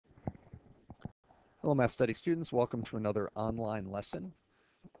Hello, Math Study students. Welcome to another online lesson.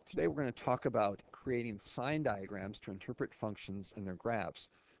 Today we're going to talk about creating sign diagrams to interpret functions and their graphs.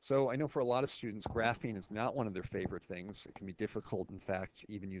 So I know for a lot of students, graphing is not one of their favorite things. It can be difficult, in fact,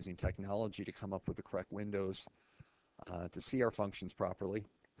 even using technology to come up with the correct windows to see our functions properly.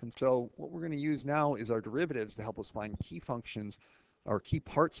 And so what we're going to use now is our derivatives to help us find key functions or key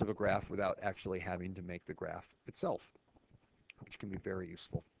parts of a graph without actually having to make the graph itself, which can be very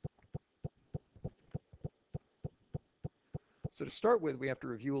useful. So to start with, we have to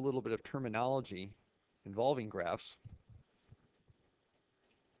review a little bit of terminology involving graphs.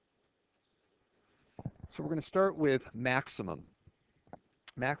 So we're going to start with maximum.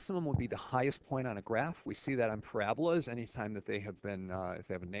 Maximum would be the highest point on a graph. We see that on parabolas anytime that they have been, if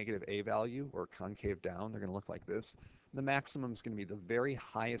they have a negative a value or concave down, they're going to look like this. The maximum is going to be the very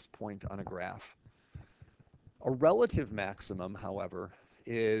highest point on a graph. A relative maximum, however,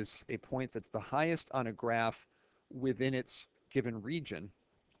 is a point that's the highest on a graph within its given region.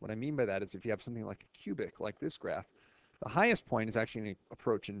 What I mean by that is if you have something like a cubic, like this graph, the highest point is actually going to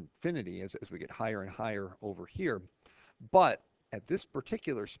approach infinity as we get higher and higher over here. But at this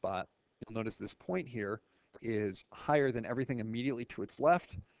particular spot, you'll notice this point here is higher than everything immediately to its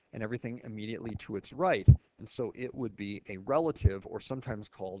left and everything immediately to its right. And so it would be a relative, or sometimes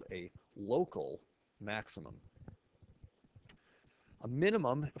called a local maximum. A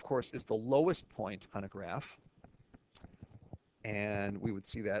minimum, of course, is the lowest point on a graph. And we would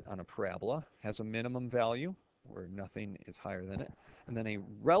see that on a parabola, has a minimum value where nothing is higher than it. And then a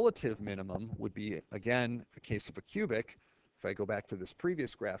relative minimum would be, again, a case of a cubic. If I go back to this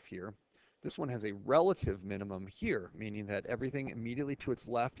previous graph here, this one has a relative minimum here, meaning that everything immediately to its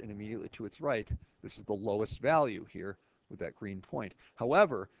left and immediately to its right, this is the lowest value here with that green point.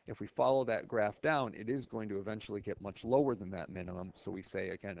 However, if we follow that graph down, it is going to eventually get much lower than that minimum. So we say,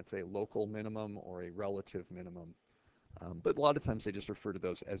 again, it's a local minimum or a relative minimum. But a lot of times they just refer to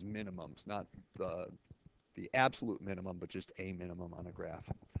those as minimums, not the absolute minimum, but just a minimum on a graph.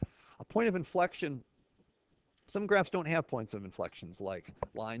 A point of inflection, some graphs don't have points of inflections, like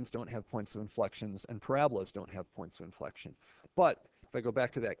lines don't have points of inflections and parabolas don't have points of inflection. But if I go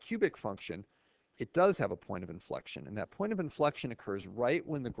back to that cubic function, it does have a point of inflection, and that point of inflection occurs right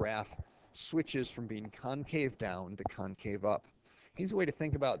when the graph switches from being concave down to concave up. Easy way to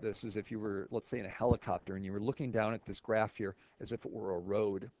think about this is if you were, let's say, in a helicopter and you were looking down at this graph here as if it were a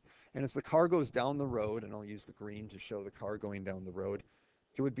road. And as the car goes down the road, and I'll use the green to show the car going down the road,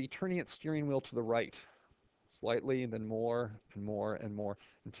 it would be turning its steering wheel to the right, slightly, and then more and more and more,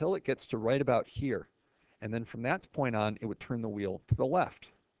 until it gets to right about here. And then from that point on, it would turn the wheel to the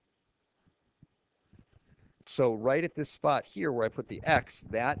left. So right at this spot here where I put the X,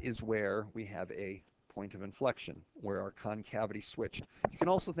 that is where we have a point of inflection, where our concavity switched. You can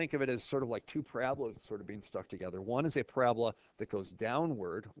also think of it as sort of like two parabolas sort of being stuck together. One is a parabola that goes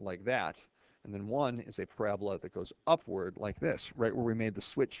downward like that, and then one is a parabola that goes upward like this, right where we made the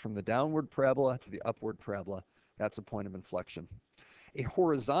switch from the downward parabola to the upward parabola. That's a point of inflection. A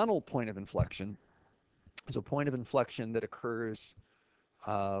horizontal point of inflection is a point of inflection that occurs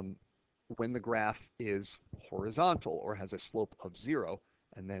when the graph is horizontal or has a slope of 0,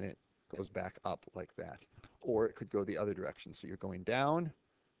 and then it goes back up like that. Or it could go the other direction. So you're going down,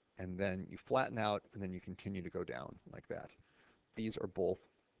 and then you flatten out, and then you continue to go down like that. These are both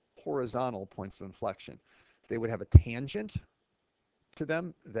horizontal points of inflection. They would have a tangent to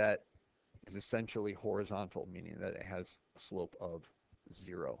them that is essentially horizontal, meaning that it has a slope of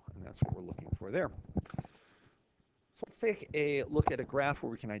 0, and that's what we're looking for there. So let's take a look at a graph where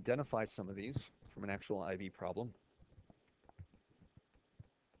we can identify some of these from an actual IB problem.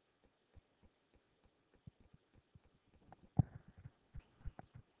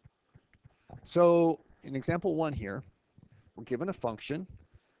 So in example 1 here, we're given a function.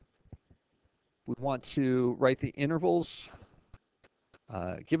 We want to write the intervals.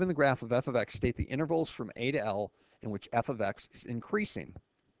 Given the graph of f of x, state the intervals from a to L in which f of x is increasing.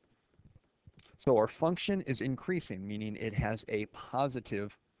 So our function is increasing, meaning it has a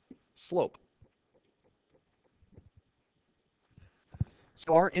positive slope.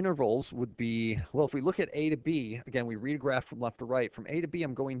 So our intervals would be, well, if we look at a to b, again, we read a graph from left to right. From a to b,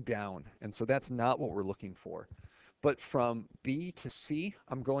 I'm going down, and so that's not what we're looking for. But from b to c,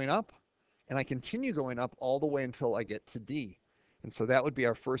 I'm going up, and I continue going up all the way until I get to d. And so that would be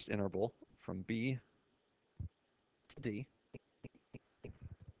our first interval, from b to d.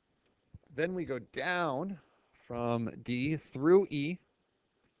 Then we go down from d through e,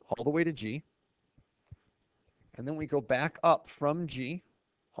 all the way to g. And then we go back up from g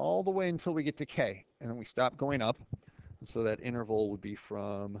all the way until we get to k, and then we stop going up. And so that interval would be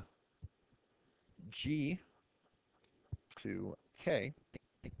from G to K.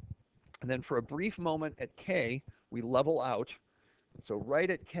 And then for a brief moment at K, we level out. So right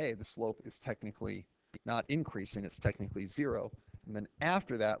at K, the slope is technically not increasing, it's technically 0. And then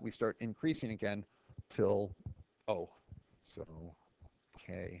after that, we start increasing again till O. So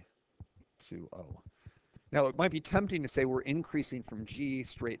K to O. Now, it might be tempting to say we're increasing from G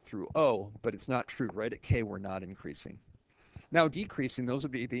straight through O, but it's not true. Right at K, we're not increasing. Now, decreasing, those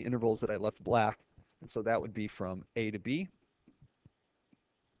would be the intervals that I left black. And so that would be from A to B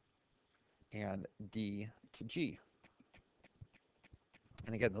and D to G.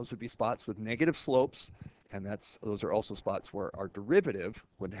 And again, those would be spots with negative slopes, and those are also spots where our derivative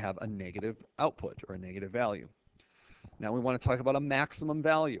would have a negative output or a negative value. Now we want to talk about a maximum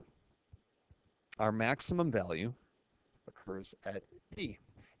value. Our maximum value occurs at D.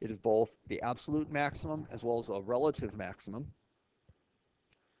 It is both the absolute maximum as well as a relative maximum,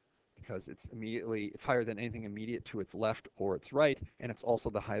 because it's higher than anything immediate to its left or its right, and it's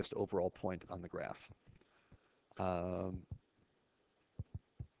also the highest overall point on the graph. A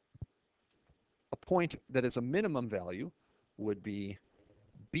point that is a minimum value would be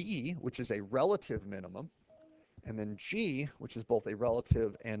B, which is a relative minimum, and then G, which is both a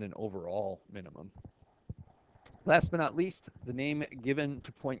relative and an overall minimum. Last but not least, the name given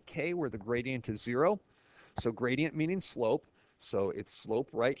to point K where the gradient is 0. So gradient meaning slope. So its slope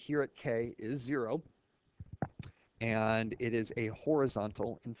right here at K is 0. And it is a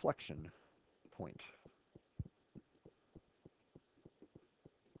horizontal inflection point.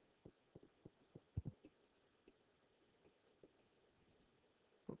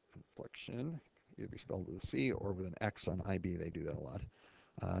 Inflection, either spelled with a C or with an X on IB. They do that a lot.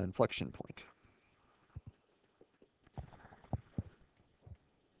 Inflection point.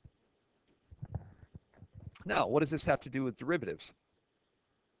 Now, what does this have to do with derivatives?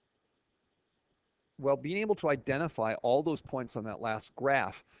 Well, being able to identify all those points on that last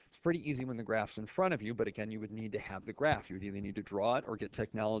graph, it's pretty easy when the graph's in front of you, but again, you would need to have the graph. You would either need to draw it or get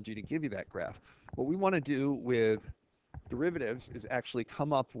technology to give you that graph. What we want to do with derivatives is actually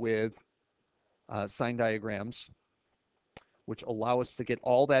come up with sign diagrams which allow us to get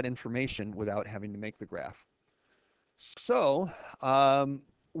all that information without having to make the graph. So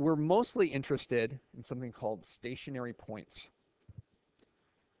we're mostly interested in something called stationary points.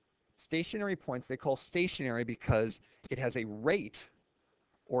 Stationary points, they call stationary because it has a rate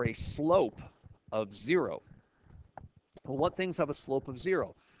or a slope of 0. Well, what things have a slope of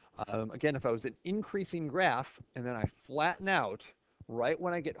 0? Again, if I was an increasing graph and then I flatten out right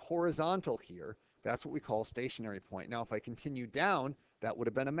when I get horizontal here, that's what we call a stationary point. Now, if I continue down, that would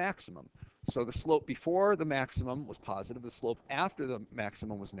have been a maximum. So the slope before the maximum was positive, the slope after the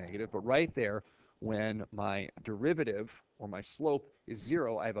maximum was negative, but right there, when my derivative or my slope is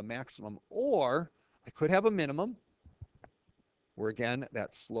 0, I have a maximum, or I could have a minimum, where again,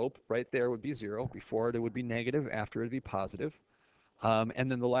 that slope right there would be 0. Before it would be negative, after it would be positive.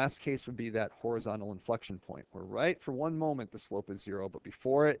 And then the last case would be that horizontal inflection point, where right for one moment the slope is 0, but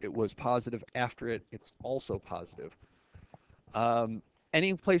before it was positive, after it, it's also positive.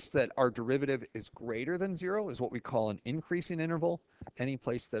 Any place that our derivative is greater than 0 is what we call an increasing interval. Any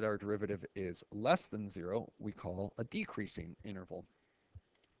place that our derivative is less than 0, we call a decreasing interval.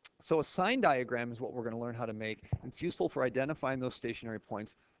 So a sign diagram is what we're going to learn how to make. It's useful for identifying those stationary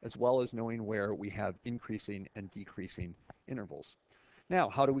points as well as knowing where we have increasing and decreasing intervals. Now,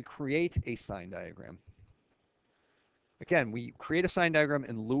 how do we create a sign diagram? Again, we create a sign diagram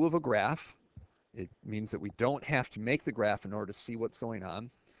in lieu of a graph. It means that we don't have to make the graph in order to see what's going on.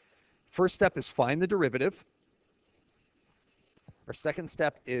 First step is find the derivative. Our second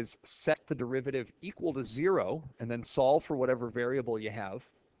step is set the derivative equal to 0 and then solve for whatever variable you have.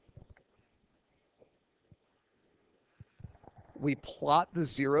 We plot the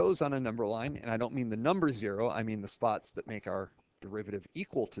zeros on a number line, and I don't mean the number 0, I mean the spots that make our derivative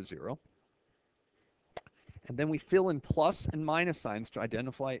equal to 0. And then we fill in plus and minus signs to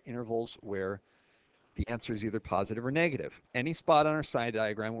identify intervals where the answer is either positive or negative. Any spot on our sign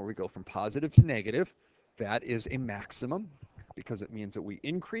diagram where we go from positive to negative, that is a maximum, because it means that we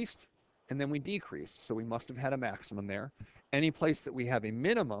increased and then we decreased. So we must have had a maximum there. Any place that we have a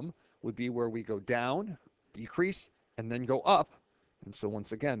minimum would be where we go down, decrease, and then go up. And so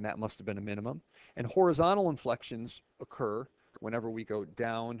once again, that must have been a minimum. And horizontal inflections occur whenever we go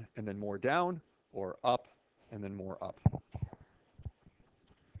down and then more down, or up and then more up.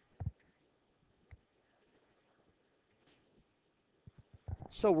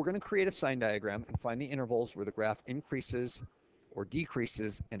 So we're going to create a sign diagram and find the intervals where the graph increases or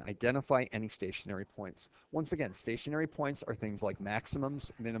decreases and identify any stationary points. Once again, stationary points are things like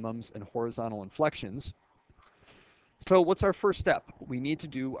maximums, minimums, and horizontal inflections. So what's our first step? We need to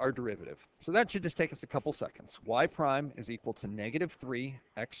do our derivative. So that should just take us a couple seconds. Y prime is equal to negative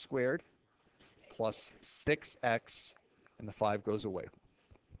 3x squared plus 6x, and the 5 goes away.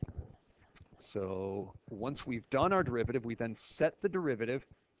 So once we've done our derivative, we then set the derivative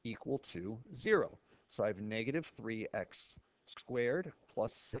equal to 0. So I have negative 3x squared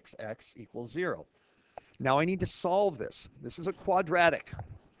plus 6x equals 0. Now I need to solve this. This is a quadratic.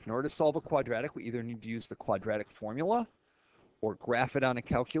 In order to solve a quadratic, we either need to use the quadratic formula or graph it on a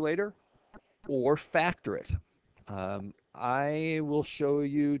calculator or factor it. I will show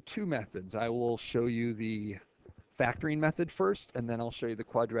you two methods. I will show you the factoring method first, and then I'll show you the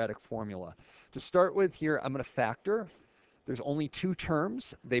quadratic formula. To start with here, I'm going to factor. There's only two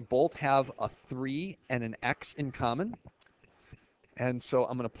terms. They both have a 3 and an x in common. And so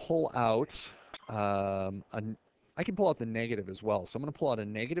I'm going to pull out, I can pull out the negative as well. So I'm going to pull out a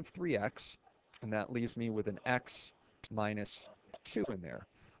negative 3x, and that leaves me with an x minus 2 in there.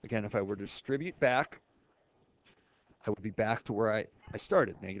 Again, if I were to distribute back, I would be back to where I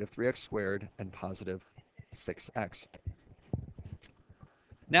started, negative 3x squared and positive 6x.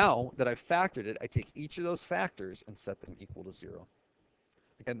 Now that I've factored it, I take each of those factors and set them equal to 0.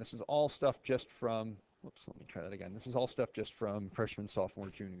 Again, this is all stuff just from, whoops, let me try that again. This is all stuff just from freshman, sophomore,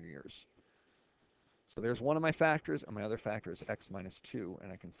 junior years. So there's one of my factors, and my other factor is x minus 2,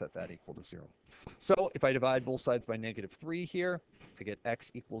 and I can set that equal to 0. So if I divide both sides by negative 3 here, I get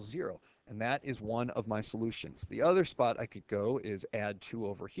x equals 0, and that is one of my solutions. The other spot I could go is add 2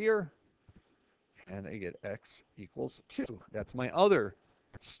 over here, and I get x equals 2. That's my other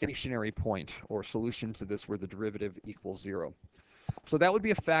stationary point or solution to this where the derivative equals 0. So that would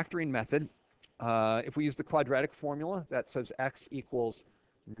be a factoring method. If we use the quadratic formula, that says x equals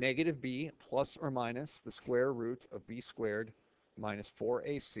negative b plus or minus the square root of b squared minus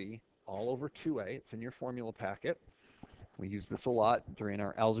 4ac all over 2a. It's in your formula packet. We use this a lot during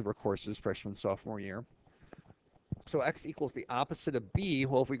our algebra courses freshman, sophomore year. So x equals the opposite of b.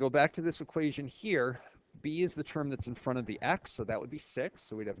 Well, if we go back to this equation here, b is the term that's in front of the x, so that would be 6.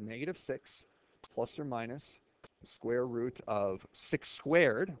 So we'd have negative 6 plus or minus the square root of 6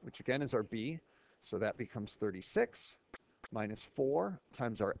 squared, which again is our b. So that becomes 36 minus 4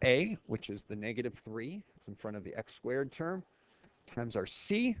 times our a, which is the negative 3. It's in front of the x squared term, times our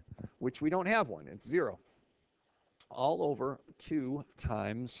c, which we don't have one. It's 0. All over 2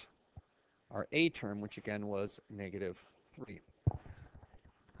 times our a term, which again was negative 3.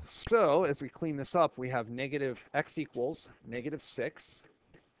 So as we clean this up, we have negative x equals negative 6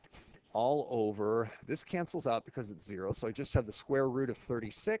 all over, this cancels out because it's 0, so I just have the square root of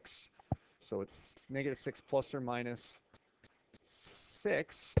 36. So it's negative 6 plus or minus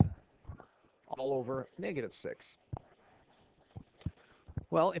 6 all over negative 6.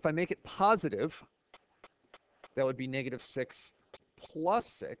 Well, if I make it positive, that would be negative 6 plus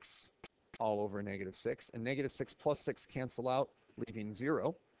 6 all over negative 6. And negative 6 plus 6 cancel out, leaving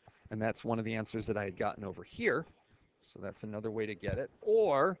 0. And that's one of the answers that I had gotten over here. So that's another way to get it.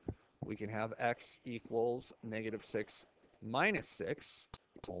 Or we can have x equals negative 6 minus 6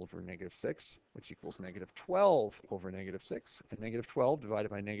 all over negative 6, which equals negative 12 over negative 6. And negative 12 divided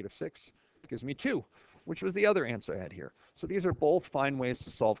by negative 6 gives me 2, which was the other answer I had here. So these are both fine ways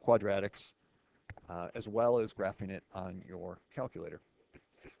to solve quadratics, as well as graphing it on your calculator.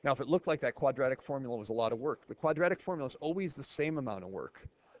 Now, if it looked like that quadratic formula was a lot of work, the quadratic formula is always the same amount of work,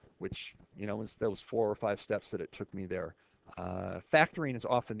 which, you know, was those 4 or 5 steps that it took me there. Factoring is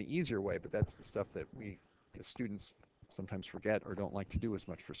often the easier way, but that's the stuff that we, as students, sometimes forget or don't like to do as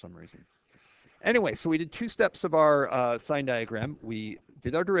much for some reason. Anyway, so we did 2 steps of our sign diagram. We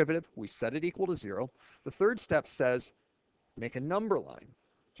did our derivative. We set it equal to 0. The third step says make a number line,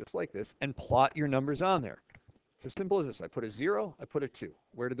 just like this, and plot your numbers on there. It's as simple as this. I put a 0, I put a 2.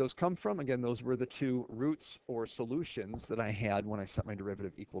 Where did those come from? Again, those were the 2 roots or solutions that I had when I set my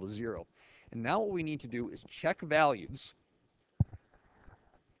derivative equal to 0. And now what we need to do is check values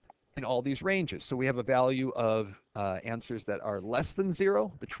in all these ranges. So we have a value of answers that are less than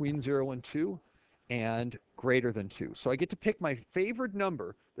 0, between 0 and 2, and greater than 2. So I get to pick my favorite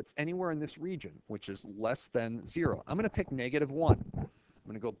number that's anywhere in this region, which is less than 0. I'm going to pick negative 1. I'm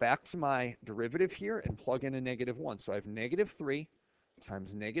going to go back to my derivative here and plug in a negative 1. So I have negative 3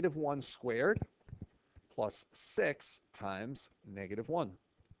 times negative 1 squared plus 6 times negative 1.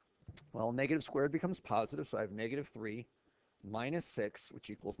 Well, negative squared becomes positive, so I have negative 3 minus 6,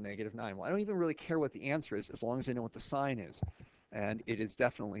 which equals negative 9. Well, I don't even really care what the answer is as long as I know what the sign is. and it is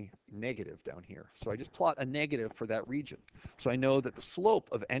definitely negative down here. So I just plot a negative for that region. So I know that the slope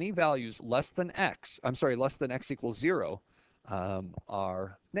of any values less than x equals 0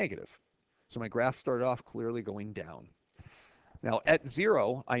 are negative. So my graph started off clearly going down. Now at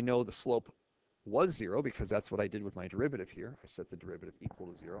 0, I know the slope was 0 because that's what I did with my derivative here. I set the derivative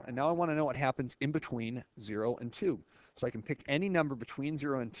equal to 0. And now I want to know what happens in between 0 and 2. So I can pick any number between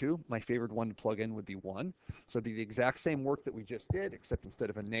 0 and 2. My favorite one to plug in would be 1. So it'd be the exact same work that we just did, except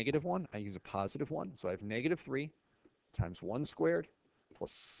instead of a negative 1, I use a positive 1. So I have negative 3 times 1 squared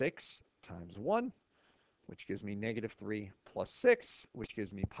plus 6 times 1, which gives me negative 3 plus 6, which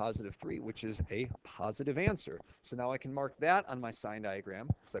gives me positive 3, which is a positive answer. So now I can mark that on my sign diagram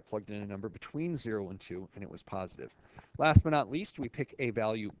because I plugged in a number between 0 and 2, and it was positive. Last but not least, we pick a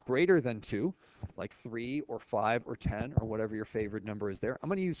value greater than 2, like 3 or 5 or 10 or whatever your favorite number is there. I'm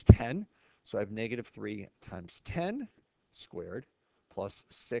going to use 10. So I have negative 3 times 10 squared plus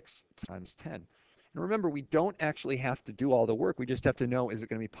 6 times 10. And remember, we don't actually have to do all the work. We just have to know, is it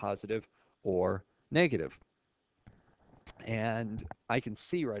going to be positive or negative? And I can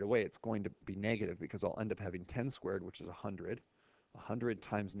see right away it's going to be negative because I'll end up having 10 squared, which is 100. 100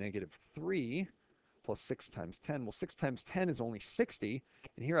 times negative 3 plus 6 times 10. Well, 6 times 10 is only 60,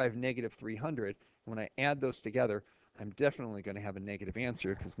 and here I have negative 300. And when I add those together, I'm definitely going to have a negative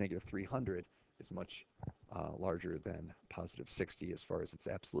answer because negative 300 is much larger than positive 60 as far as its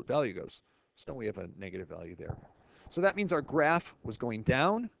absolute value goes. So we have a negative value there. So that means our graph was going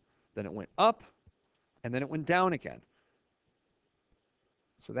down, then it went up, and then it went down again.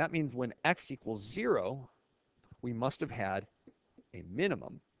 So that means when x equals 0, we must have had a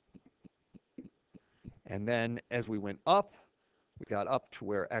minimum. And then as we went up, we got up to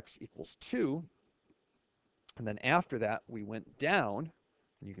where x equals 2. And then after that, we went down.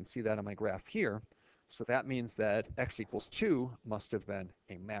 And you can see that on my graph here. So that means that x equals 2 must have been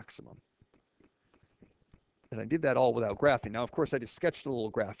a maximum. And I did that all without graphing. Now, of course, I just sketched a little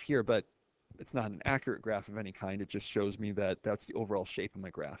graph here, but it's not an accurate graph of any kind. It just shows me that that's the overall shape of my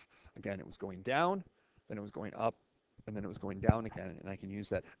graph. Again, it was going down, then it was going up, and then it was going down again. And I can use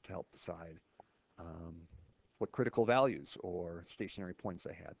that to help decide what critical values or stationary points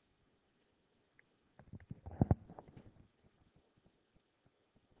I had.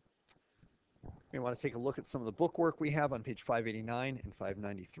 We want to take a look at some of the bookwork we have on page 589 and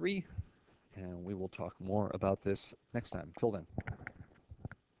 593, and we will talk more about this next time. Till then.